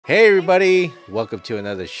Hey everybody, welcome to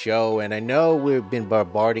another show, and I know we've been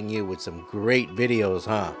bombarding you with some great videos,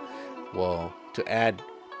 huh? Well, to add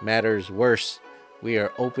matters worse, we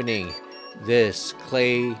are opening this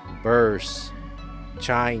clay burst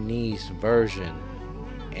Chinese version,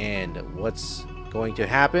 and what's going to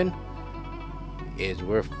happen is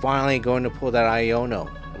we're finally going to pull that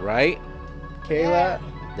Iono, right, Kayla?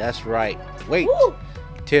 Yeah. That's right. Wait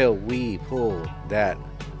till we pull that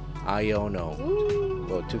Iono.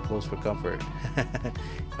 Well, too close for comfort.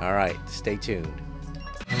 All right, stay tuned.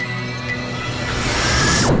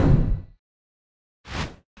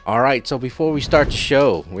 All right, so before we start the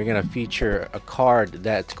show, we're gonna feature a card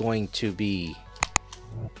that's going to be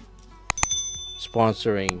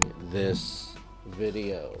sponsoring this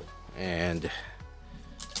video, and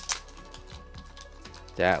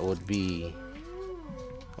that would be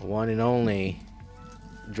one and only,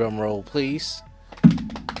 drum roll please,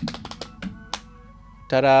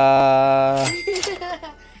 ta-da!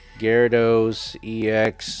 Gyarados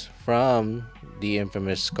EX from the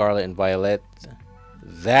infamous Scarlet and Violet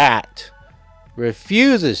that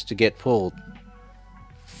refuses to get pulled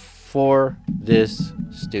for this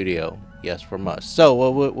studio. Yes, from us. So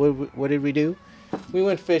what did we do? We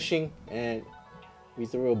went fishing and we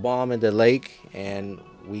threw a bomb in the lake and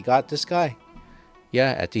we got this guy.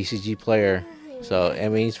 Yeah, a TCG player. So I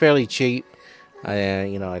mean, he's fairly cheap.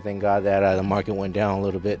 I thank God that the market went down a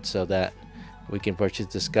little bit so that we can purchase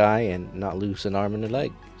this guy and not lose an arm and a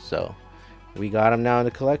leg. So we got him now in the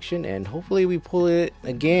collection, and hopefully we pull it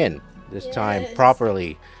again this time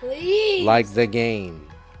properly. Please. Like the game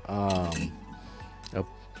of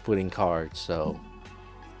putting cards. So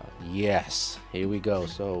yes, here we go.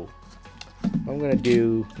 So what I'm gonna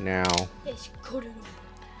do now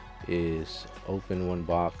is open one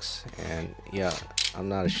box, and yeah, I'm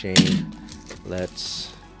not ashamed.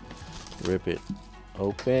 Let's rip it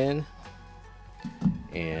open,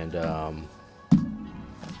 and yeah,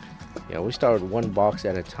 we start with one box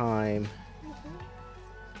at a time.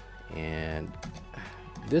 And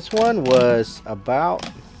this one was about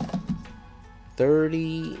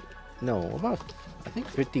I think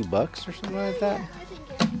 50 bucks or something like that. Yeah, I think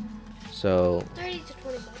yeah. So 30 to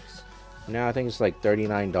 20 bucks. now I think it's like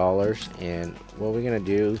 $39. And what we're gonna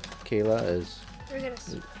do, Kayla, is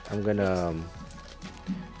I'm gonna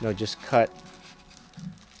just cut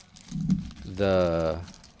the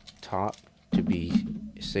top to be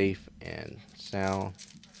safe and sound.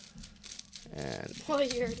 And well,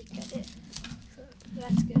 you already cut it, so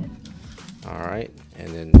that's good. all right, and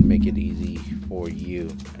then make it easy for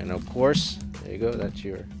you. And of course, there you go, that's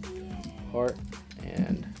your heart.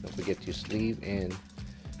 And don't forget to sleeve and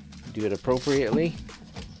do it appropriately.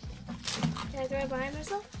 Can I throw it behind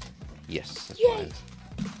myself? Yes, that's Yay. fine.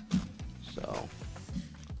 So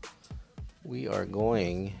we are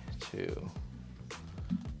going to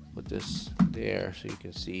put this there so you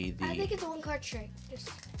can see the I think it's a one card trick. Just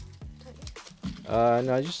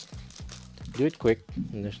no, just do it quick,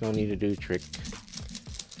 and there's no need to do a trick.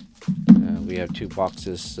 We have two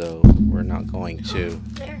boxes, so we're not going to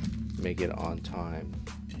make it on time.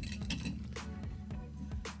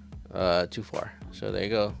 Too far. So there you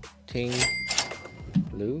go. Ting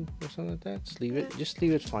blue or something like that. Sleeve it. Just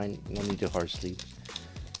sleeve it's fine. No need to hard sleeve.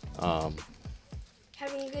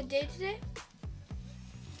 Having a good day today?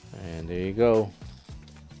 And there you go.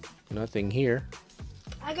 Nothing here.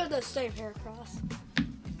 I got the same hair cross.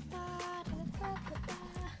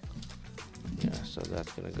 Yeah, so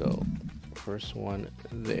that's gonna go first one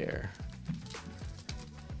there.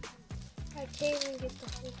 I can't even get the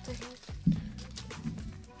whole thing.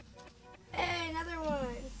 Hey, another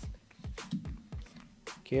one.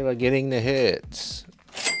 Kayla getting the hits.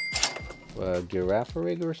 Giraffe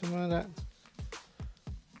rig or something like that.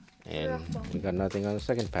 And we got nothing on the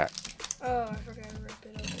second pack. Oh, I forgot to rip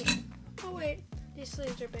it open. Oh wait, these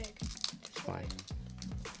sleeves are big. It's fine.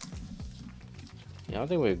 Yeah, I don't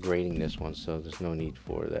think we're grading this one, so there's no need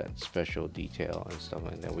for that special detail and stuff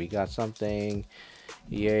like that. We got something.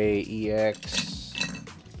 Yay, EX.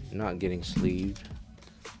 Not getting sleeved.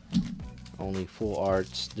 Only full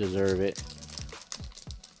arts deserve it.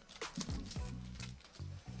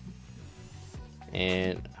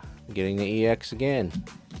 And getting the EX again.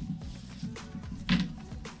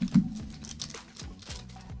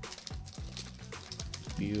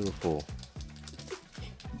 Beautiful.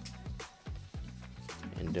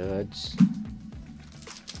 And duds.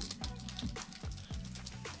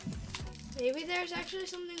 Maybe there's actually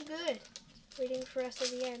something good waiting for us at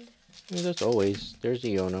the end. Yeah, that's always. There's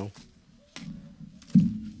the Iono.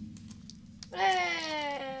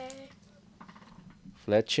 Hey!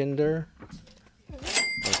 Fletchinder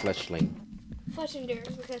or Fletchling. Fletchinder,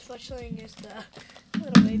 because Fletchling is the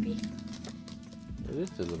little baby. It is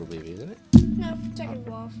the little baby, isn't it? No, second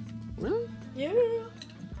evolve. Really? Yeah.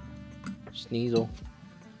 Sneasel.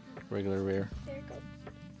 Regular rare. There you go.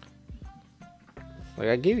 Like,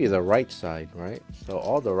 I gave you the right side, right? So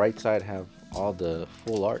all the right side have all the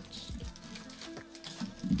full arts.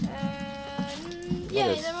 Yeah,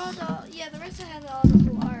 is- they're all the right side has all the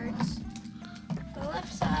full arts. The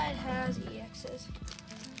left side has EXs.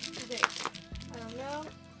 I think. I don't know.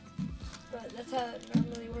 But that's how it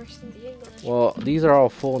normally works in the English. Well, these are all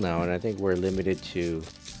full now, and I think we're limited to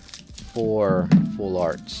 4 full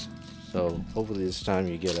arts. So hopefully this time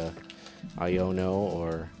you get a Iono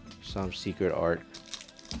or some secret art.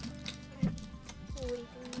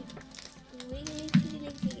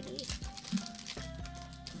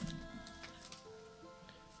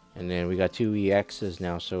 And then we got 2 EXs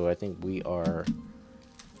now, so I think we are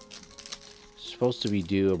supposed to be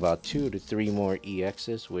due about 2 to 3 more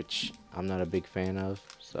EXs, which I'm not a big fan of.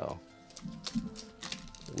 So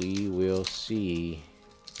we will see.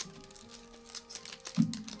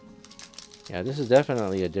 Yeah, this is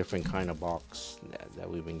definitely a different kind of box that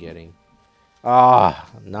we've been getting. Ah,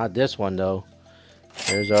 not this one though.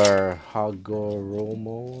 There's our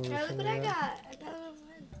Hagoromo. Now look what I got. I got a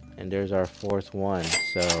one. And there's our 4th one.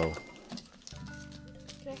 So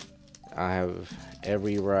Okay. I have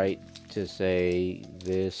every right to say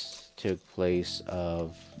this took place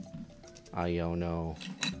of Iono.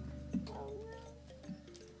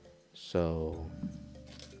 So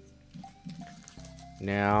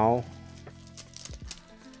now,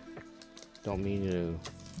 don't mean to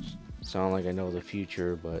sound like I know the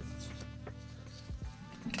future, but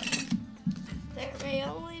There may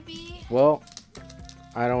only be. well,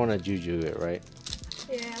 I don't want to juju it, right?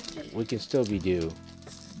 Yeah. We can still be due.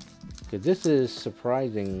 Cause this is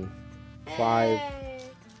surprising. 5. Hey.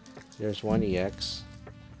 There's 1 EX.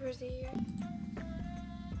 Where's the EX?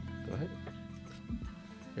 Go ahead.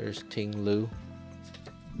 There's Ting Lu.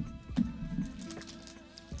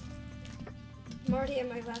 I'm already in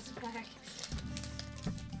my last pack.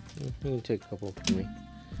 You can take a couple from me.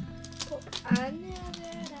 Cool.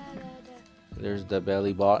 There's the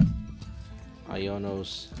belly bot.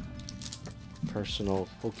 Iono's personal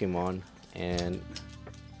Pokemon. And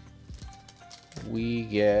we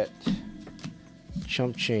get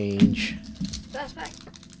chump change. Last pack.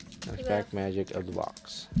 That's back magic of the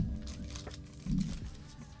box.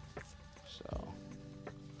 So,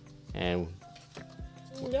 and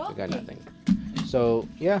we got nothing. So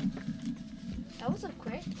yeah, That was up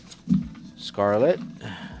quick. Scarlet,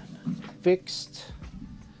 fixed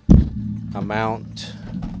amount,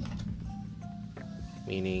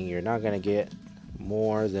 meaning you're not gonna get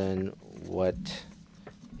more than what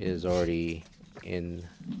is already in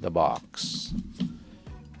the box.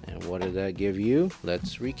 And what did that give you?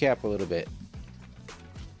 Let's recap a little bit.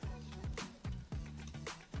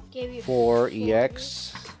 Gave you 4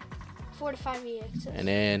 EX, 4 to 5 EXs. and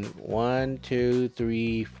then 1, 2,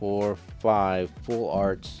 3, 4, 5 full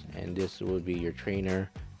arts, and this would be your trainer,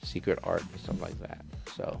 secret art, and stuff like that.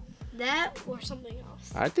 So That or something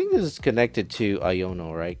else. I think this is connected to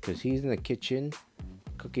Iono, right? Because he's in the kitchen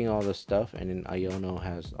cooking all the stuff, and then Iono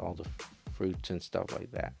has all the fruits and stuff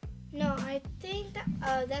like that. No, I think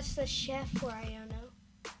that, that's the chef for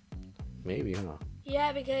Iono. Maybe, huh?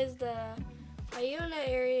 Yeah, because the Iono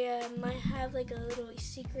area might have like a little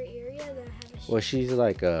secret area that have a chef. Well, she's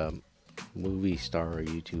like a movie star or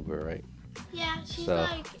YouTuber, right? Yeah, she's So-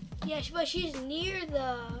 like, yeah, but she's near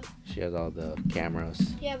the, She has all the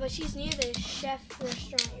cameras. yeah, but she's near the chef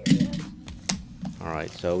restaurant area. All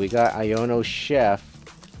right, so we got Iono Chef.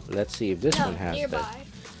 Let's see if this No, one has nearby.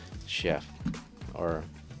 the chef or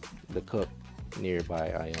the cook nearby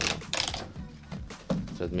Iono.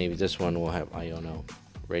 So maybe this one will have Iono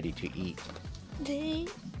ready to eat. Dang.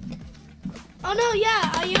 Oh no,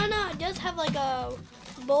 yeah, Iono does have like a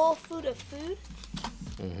bowl full of food.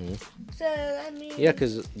 Hmm So that means Yeah,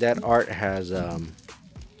 because that art has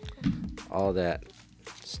all that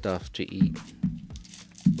stuff to eat,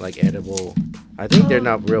 like edible. I think they're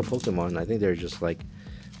not real Pokemon. I think they're just like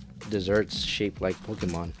desserts shaped like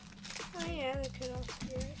Pokemon. Oh yeah, that could also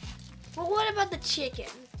be right. But what about the chicken?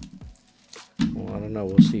 Well, I don't know.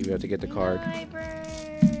 We'll see. We have to get the card. Neighbor.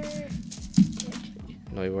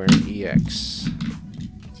 No, we're in EX.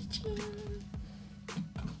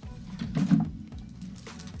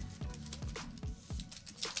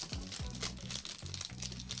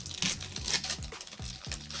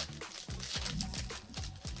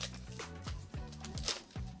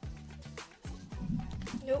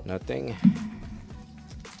 Nope. Nothing.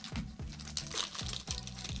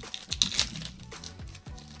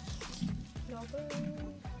 Nope.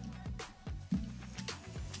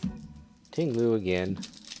 Ting Lu again.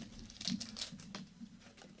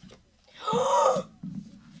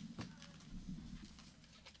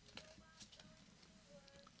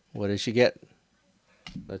 What did she get?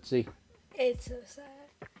 Let's see. It's so sad.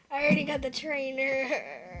 I already got the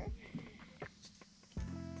trainer.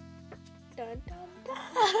 Dun, dun,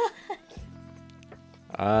 dun.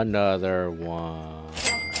 Another one.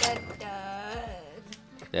 Dun, dun, dun.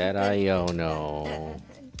 That Iono.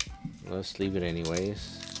 Let's leave it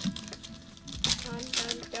anyways. Dun,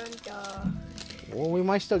 dun, dun, dun. Well, we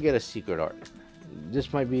might still get a secret art.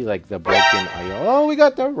 This might be like the broken Iono. Oh, we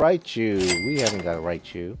got the Raichu. We haven't got a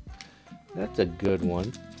Raichu. That's a good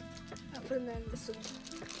one. I'll put that in this one.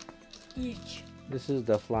 Each. This is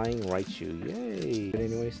the flying Raichu. Yay.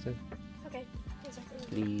 Anyways then. Okay. Exactly.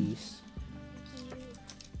 Please. Thank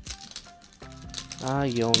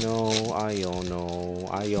you. Iono,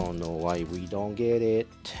 why we don't get it.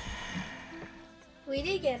 We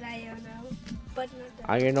did get Iono, but not that.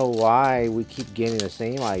 I don't know why we keep getting the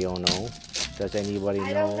same Iono. Does anybody know?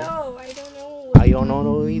 I don't know. I don't know. I don't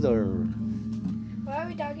know either. Why are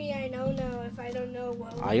we talking I don't know if I don't know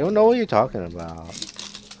what? I don't know what you're talking about.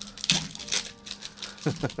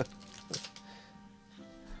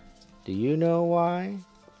 Do you know why?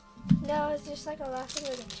 No, it's just like a laughing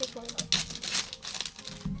like a chicken.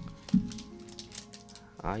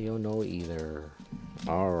 I don't know either.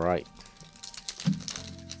 Alright.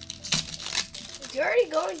 You're already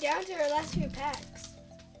going down to our last few packs.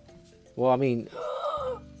 Well, I mean,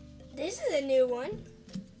 This is a new one.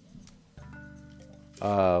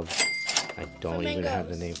 I don't even have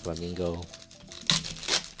the Flamingos. name Flamingo.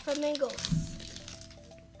 Flamingos.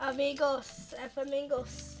 Amigos.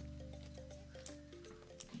 Flamingos.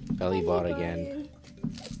 Belly bot again.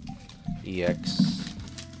 EX.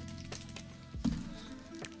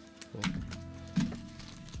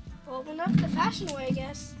 Open up the fashion way, I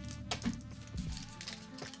guess.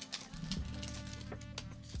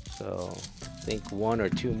 So, I think one or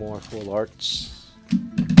two more full arts.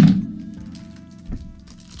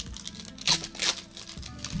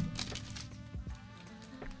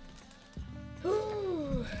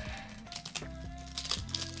 Ooh.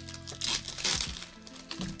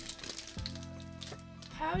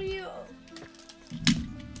 How do you?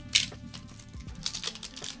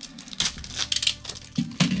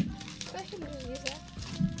 I can just use that.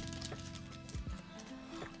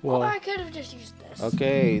 Well, Or I could have just used this.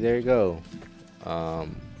 okay, there you go. I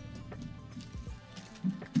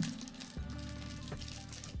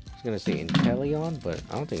was gonna say Inteleon, but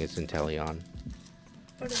I don't think it's Inteleon.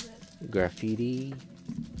 What is it? Graffiti.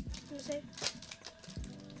 Let me see.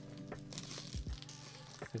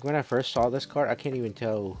 Like when I first saw this card, I can't even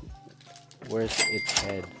tell where's its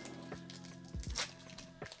head.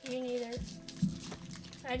 Me neither.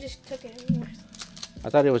 I just took it anyway. I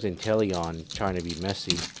thought it was Inteleon trying to be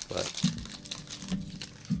messy, but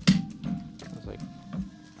I was like,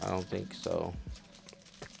 I don't think so.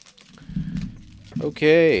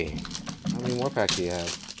 Okay, how many more packs do you have?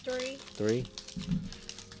 3. 3?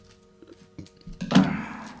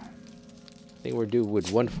 I think we're due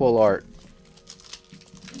with one full art.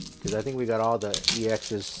 Because I think we got all the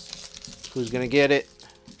EXs. Who's gonna get it?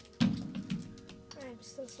 I'm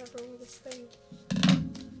still struggling with this thing.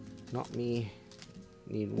 Not me.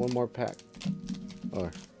 Need one more pack.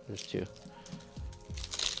 Or, there's 2.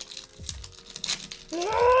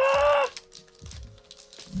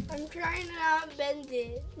 I'm trying to not bend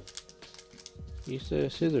it. Use the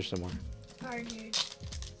scissors somewhere. Argued.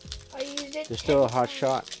 I used it. There's still a 10 hot times.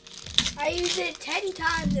 shot. I used it 10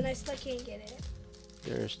 times and I still can't get it.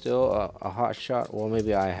 There's still a hot shot. Well,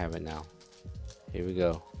 maybe I have it now. Here we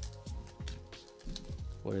go.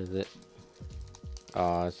 What is it?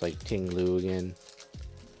 Oh, it's like Ting Lu again.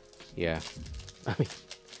 Yeah. I mean,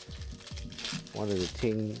 one of the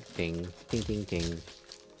ting.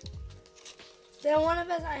 Then one of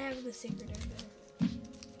us, I have the secret over.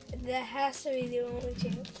 That has to be the only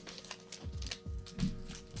chance.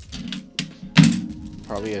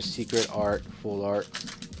 Probably a secret art, full art,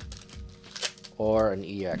 or an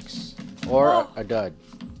EX, or Oh. a dud.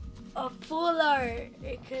 A full art.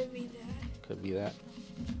 It could be that. Could be that.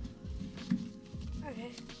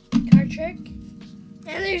 Okay. Card trick.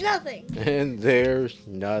 And there's nothing. And there's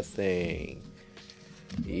nothing.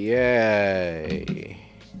 Yay.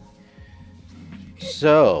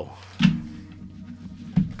 So,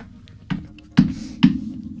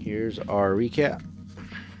 here's our recap.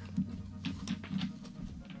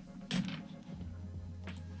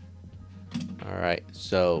 Alright,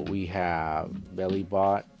 so we have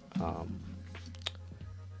Bellybot,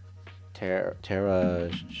 Terra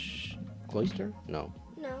Cloister? No.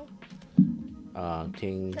 No.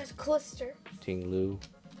 Ting That's Cluster. Ting Lu,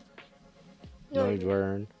 No,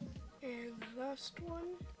 Noidburn, and the last one.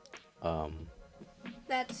 um,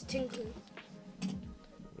 That's Tinklu.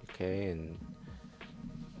 okay, and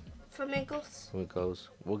Flamencos. it goes.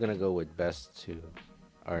 We're gonna go with best to,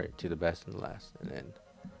 or to the best and the last, and then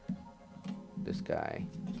this guy.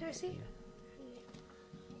 Can I see?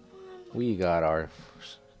 We got our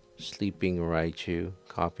sleeping Raichu,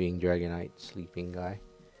 copying Dragonite, sleeping guy.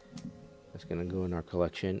 That's gonna go in our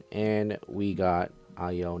collection, and we got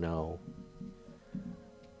Iono,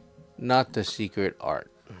 not the secret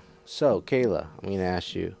art. So, Kayla, I'm gonna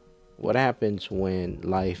ask you, what happens when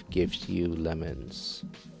life gives you lemons?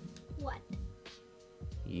 What?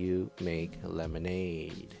 You make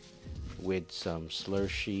lemonade with some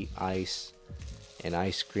slushy ice and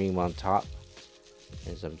ice cream on top,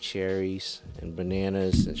 and some cherries and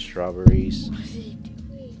bananas and strawberries. What is it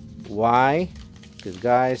doing? Why? Because,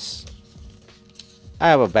 guys, I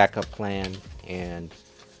have a backup plan, and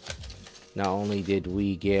not only did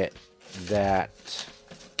we get that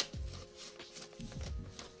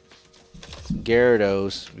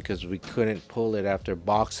Gyarados because we couldn't pull it after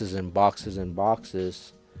boxes and boxes and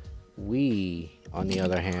boxes, we, on the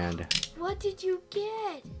other hand, What did you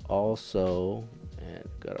get? also, and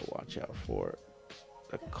gotta watch out for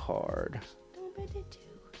the card. Don't bet it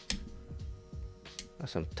too.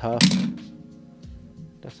 That's some tough.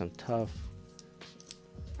 That's some tough.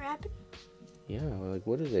 Rapid? Yeah, like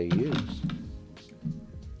what do they use?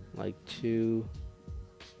 Like to.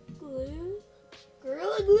 Glue?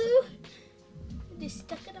 Gorilla glue? They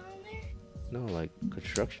stuck it on there? No, like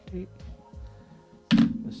construction tape.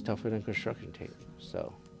 It's tougher than construction tape.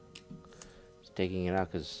 So, it's taking it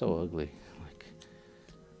out because it's so ugly. Like,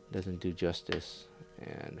 doesn't do justice.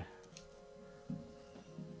 And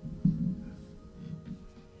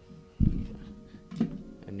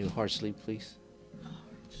a new hard sleeve, please.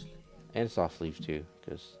 And soft sleeve too,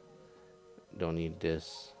 because don't need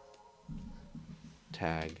this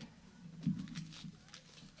tag.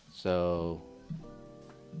 So,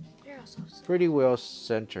 Here, I'll soft pretty well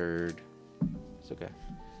centered. It's okay,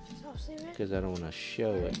 sleeve it. because I don't want to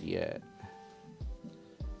show it yet.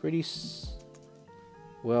 Pretty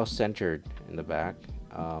well centered in the back.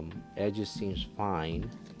 Edges seems fine.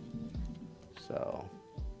 So,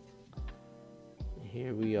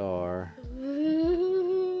 here we are.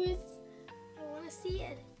 Ooh, I want to see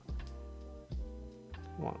it.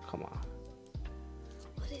 Come on, come on.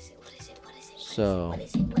 What is it? What is it? What is it? So, What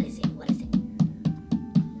is it? What is it? What is it?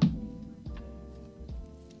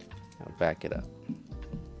 I'll back it up.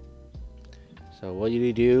 So what do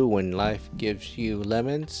you do when life gives you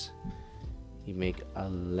lemons? You make a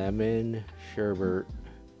lemon sherbet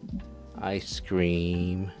ice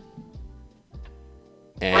cream,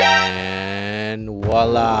 and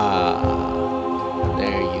voila,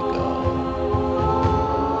 there you go.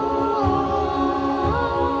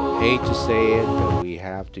 Hate to say it, but we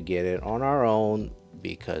have to get it on our own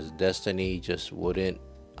because Destiny just wouldn't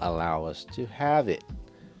allow us to have it.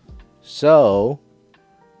 So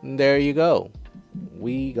there you go.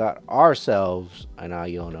 We got ourselves an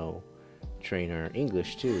Iono trainer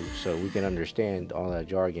English too, so we can understand all that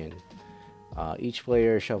jargon. Each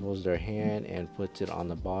player shuffles their hand and puts it on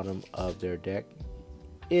the bottom of their deck.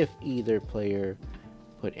 If either player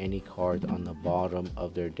put any cards on the bottom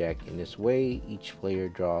of their deck in this way, each player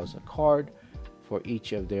draws a card for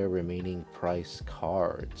each of their remaining prize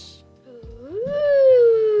cards.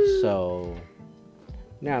 Ooh. So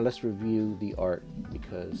now let's review the art,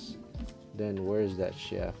 because then where's that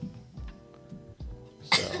chef?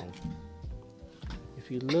 So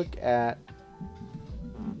if you look at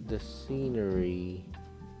the scenery,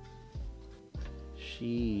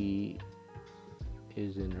 she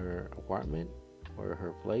is in her apartment or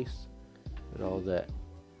her place with all that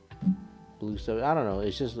blue stuff. I don't know,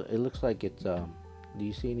 it's just, it looks like it's do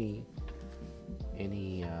you see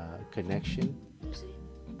any connection? Let me see.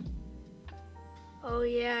 Oh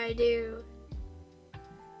yeah, I do.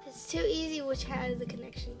 It's too easy which has the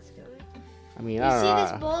connections going. I mean, You I don't see know.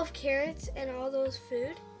 this bowl of carrots and all those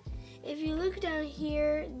food? If you look down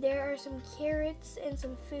here, there are some carrots and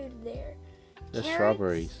some food there. The Carrots-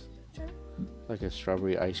 strawberries, Sure. like a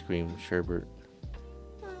strawberry ice cream sherbet.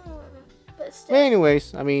 Oh, but But still,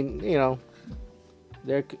 anyways, I mean, you know,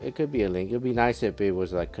 it could be a link. It'd be nice if it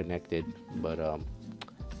was like connected, but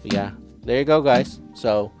yeah, there you go, guys.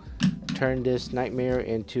 So turn this nightmare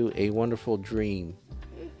into a wonderful dream.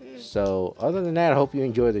 So other than that, I hope you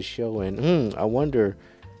enjoy the show, and I wonder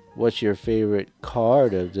what's your favorite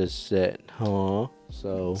card of this set, huh?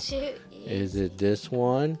 So is it this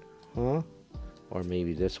one, huh? Or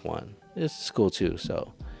maybe this one? This is cool too.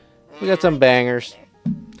 So We got some bangers.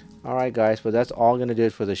 Alright guys, but that's all gonna do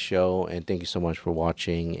it for the show, and thank you so much for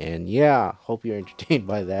watching, and yeah, hope you're entertained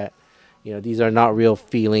by that. You know, these are not real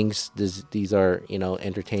feelings. These are, you know,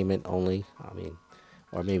 entertainment only. I mean,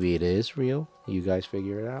 or maybe it is real. You guys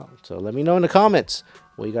figure it out. So let me know in the comments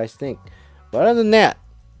what you guys think. But other than that,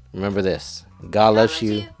 remember this. God loves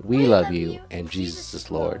you, we love you, and Jesus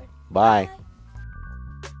is Lord. Bye.